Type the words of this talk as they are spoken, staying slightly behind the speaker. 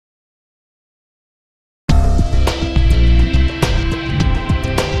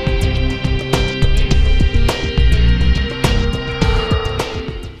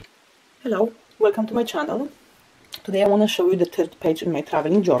Welcome to my channel. Today I want to show you the third page in my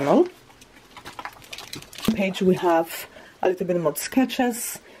traveling journal. Page we have a little bit more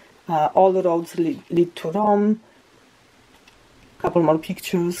sketches, all the roads lead to Rome, a couple more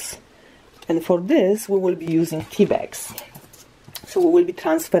pictures, and for this we will be using tea bags. So we will be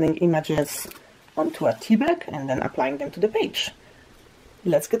transferring images onto a tea bag and then applying them to the page.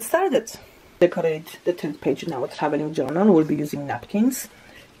 Let's get started. Decorate the third page in our traveling journal. We'll be using napkins.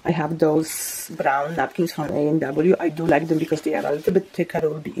 I have those brown napkins from A&W. I do like them because they are a little bit thicker. It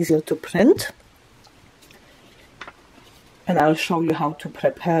will be easier to print. And I'll show you how to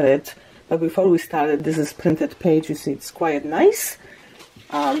prepare it. But before we start, this is printed page. You see it's quite nice.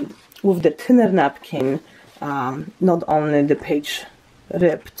 With the thinner napkin, not only the page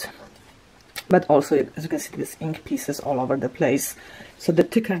ripped, but also, as you can see, there's ink pieces all over the place. So the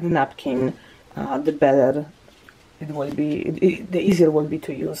thicker the napkin, the better it will be, the easier will be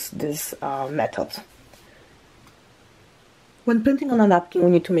to use this method. When printing on a napkin, we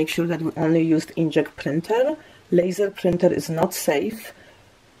need to make sure that we only used inkjet printer. Laser printer is not safe.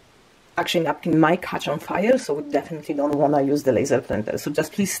 Actually, napkin might catch on fire, so we definitely don't want to use the laser printer. So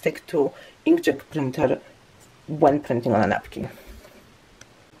just please stick to inkjet printer when printing on a napkin.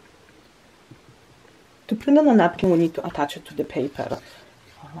 To print on a napkin, we need to attach it to the paper.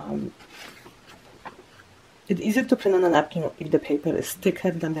 It's easier to print on a napkin if the paper is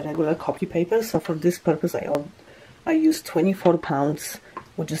thicker than the regular copy paper. So for this purpose, I use 24 pounds,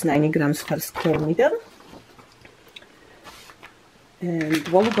 which is 90 grams per square meter. And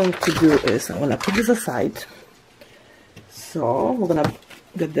what we're going to do is I'm going to put this aside. So we're going to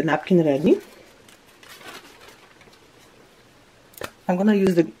get the napkin ready. I'm going to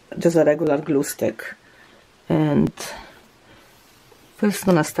use just a regular glue stick. And first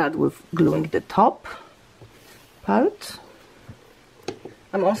I'm going to start with gluing the top part.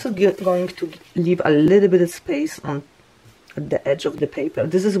 I'm also going to leave a little bit of space at the edge of the paper.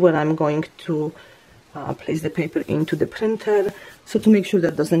 This is where I'm going to place the paper into the printer. So to make sure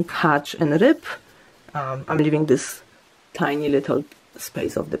that doesn't catch and rip, I'm leaving this tiny little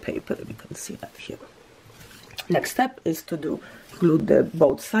space of the paper. You can see that here. Next step is to glue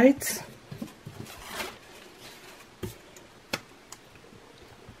both sides.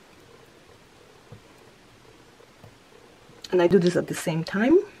 And I do this at the same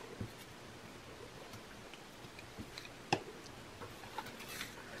time.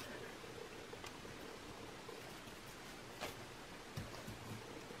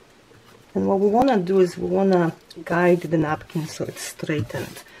 And what we want to do is we want to guide the napkin so it's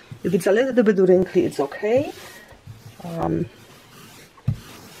straightened. If it's a little bit wrinkly, it's okay. The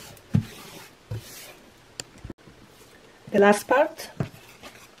last part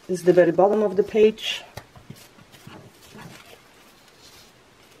is the very bottom of the page.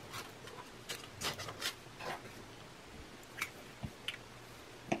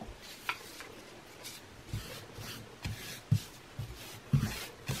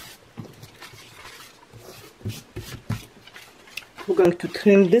 We're going to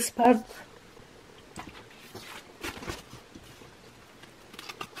trim this part.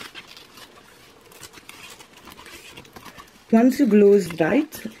 Once your glue is dried,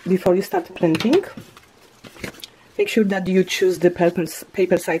 before you start printing, make sure that you choose the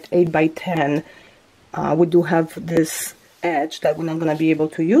paper size 8 by 10. We do have this edge that we're not going to be able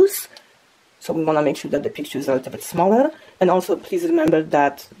to use, so we want to make sure that the picture is a little bit smaller. And also please remember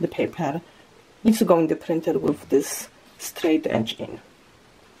that the paper needs to go in the printer with this straight edge in.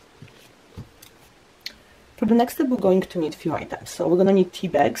 For the next step, we're going to need a few items. So we're going to need tea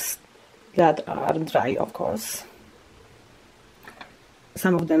bags that are dry, of course.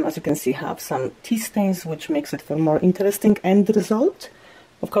 Some of them, as you can see, have some tea stains, which makes it for more interesting end result.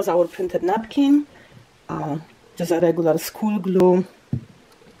 Of course, our printed napkin, just a regular school glue,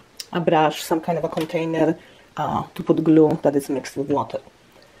 a brush, some kind of a container to put glue that is mixed with water.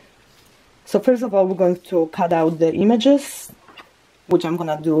 So first of all, we're going to cut out the images, which I'm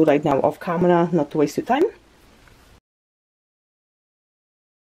going to do right now off camera, not to waste your time.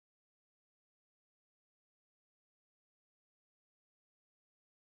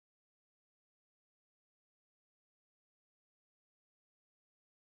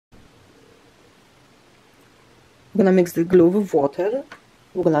 We're going to mix the glue with water.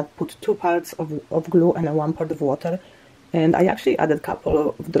 We're going to put 2 parts of glue and 1 part of water. And I actually added a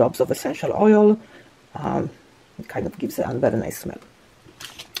couple of drops of essential oil. It kind of gives a very nice smell.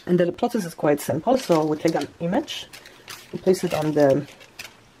 And the process is quite simple. So we take an image, we place it on the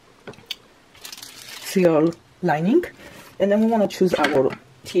seal lining, and then we want to choose our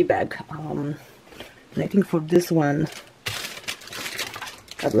tea bag. And I think for this one,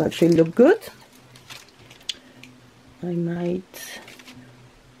 that will actually look good. I might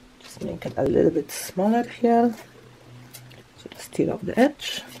just make it a little bit smaller here, so just tear off the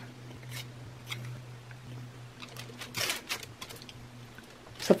edge.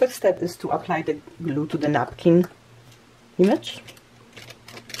 So first step is to apply the glue to the napkin image.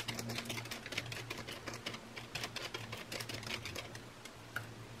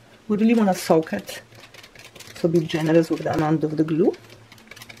 We really want to soak it, so be generous with the amount of the glue.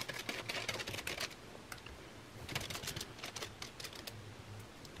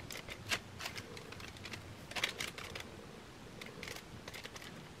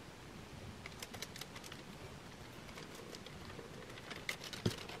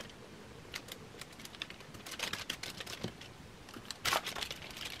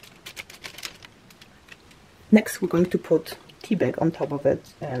 Next, we're going to put tea bag on top of it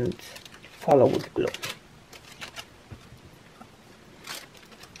and follow with glue.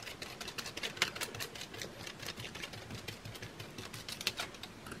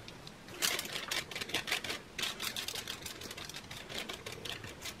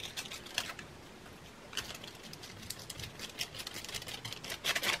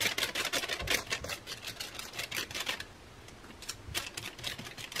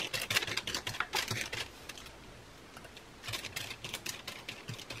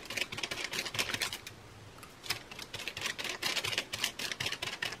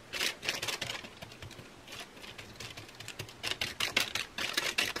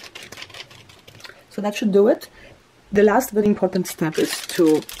 So that should do it. The last very important step is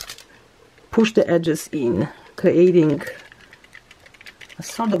to push the edges in, creating a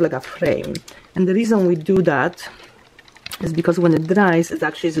sort of like a frame. And the reason we do that is because when it dries, it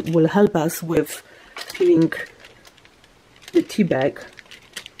actually will help us with peeling the tea bag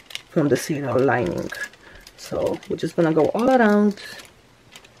from the cereal lining. So we're just gonna go all around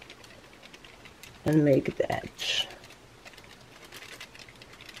and make the edge.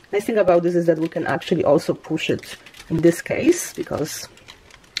 Nice thing about this is that we can actually also push it in this case, because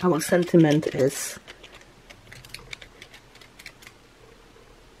our sentiment is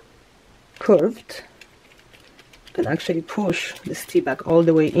curved. You can actually push this tea bag all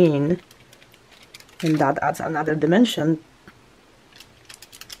the way in, and that adds another dimension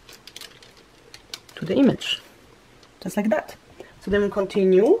to the image, just like that. So then we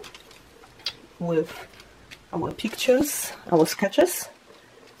continue with our pictures, our sketches,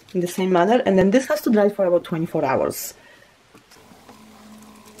 in the same manner, and then this has to dry for about 24 hours.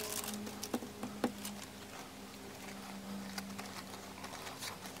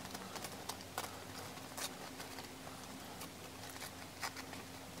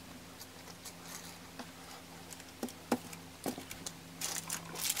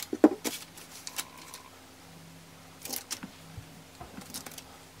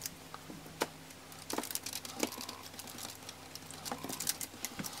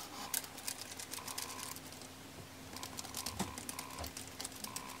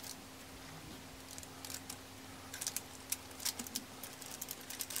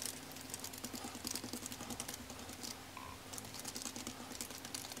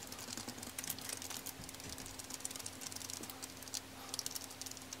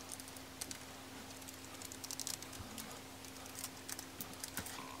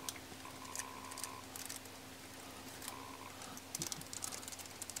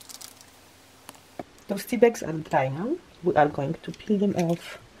 Those tea bags are dry now. We are going to peel them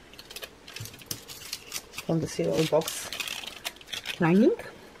off from the cereal box lining.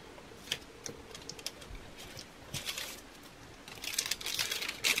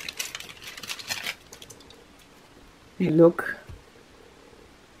 Look,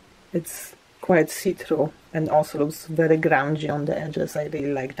 it's quite see-through and also looks very grungy on the edges. I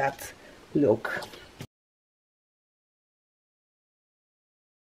really like that look.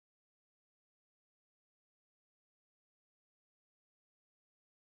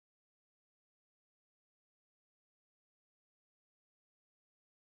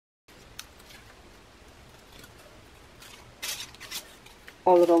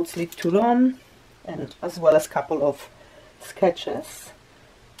 All roads lead to Rome, and as well as a couple of sketches.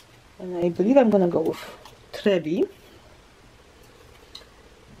 And I believe I'm gonna go with Trevi,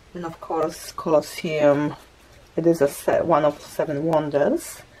 and of course Colosseum. It is one of 7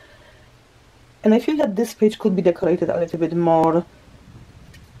 wonders, and I feel that this page could be decorated a little bit more,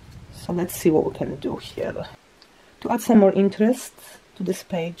 so let's see what we can do here. To add some more interest to this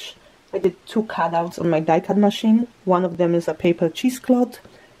page, I did 2 cutouts on my die-cut machine. One of them is a paper cheesecloth.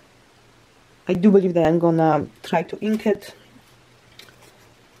 I do believe that I'm gonna try to ink it,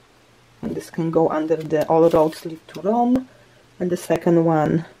 and this can go under the All Roads Lead to Rome. And the second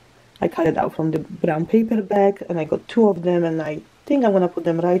one I cut it out from the brown paper bag, and I got 2 of them, and I think I'm gonna put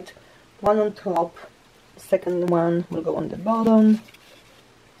them right, one on top, the second one will go on the bottom.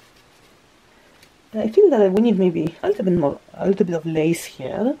 And I feel that we need maybe a little bit more, a little bit of lace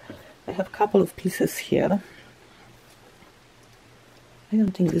here. I have a couple of pieces here. I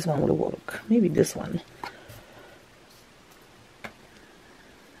don't think this one will work. Maybe this one.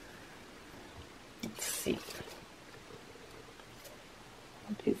 Let's see.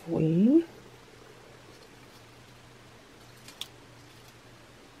 What if we...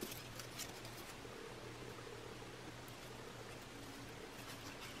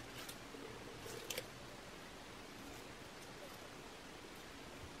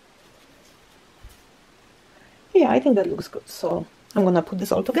 Yeah, I think that looks good. So I'm gonna put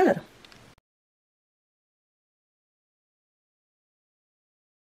this all together.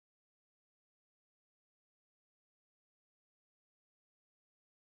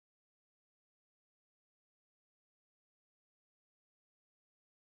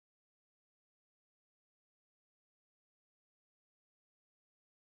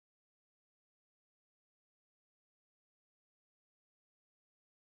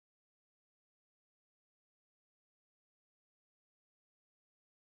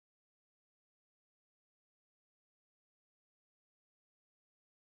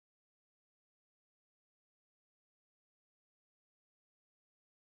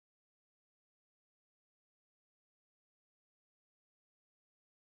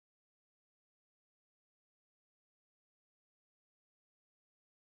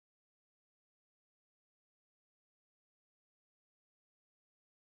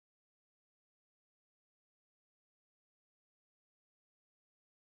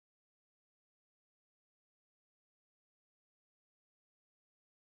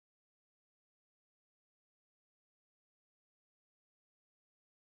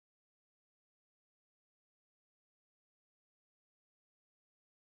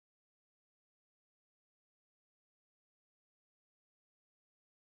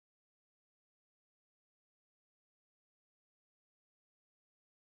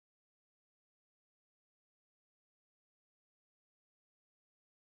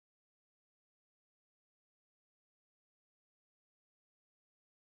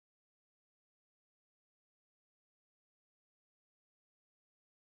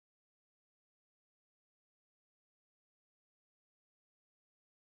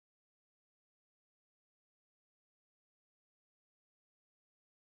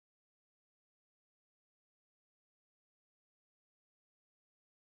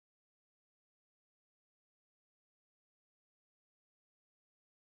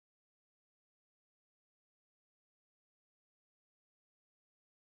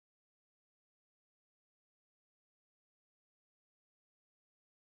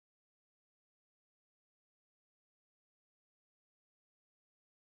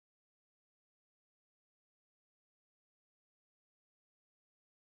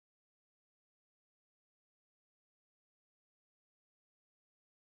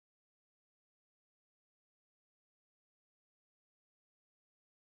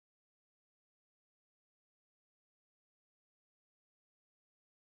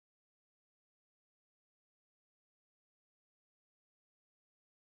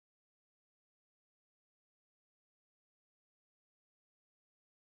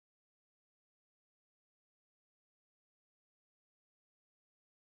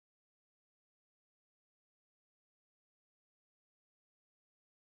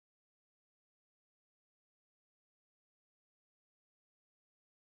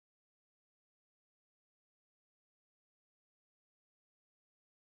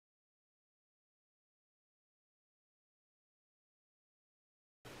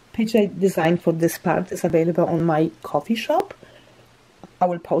 Page I designed for this part is available on my Ko-Fi shop. I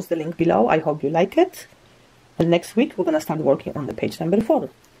will post the link below. I hope you like it. And next week we're gonna start working on the page number 4.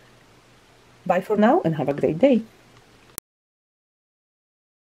 Bye for now and have a great day.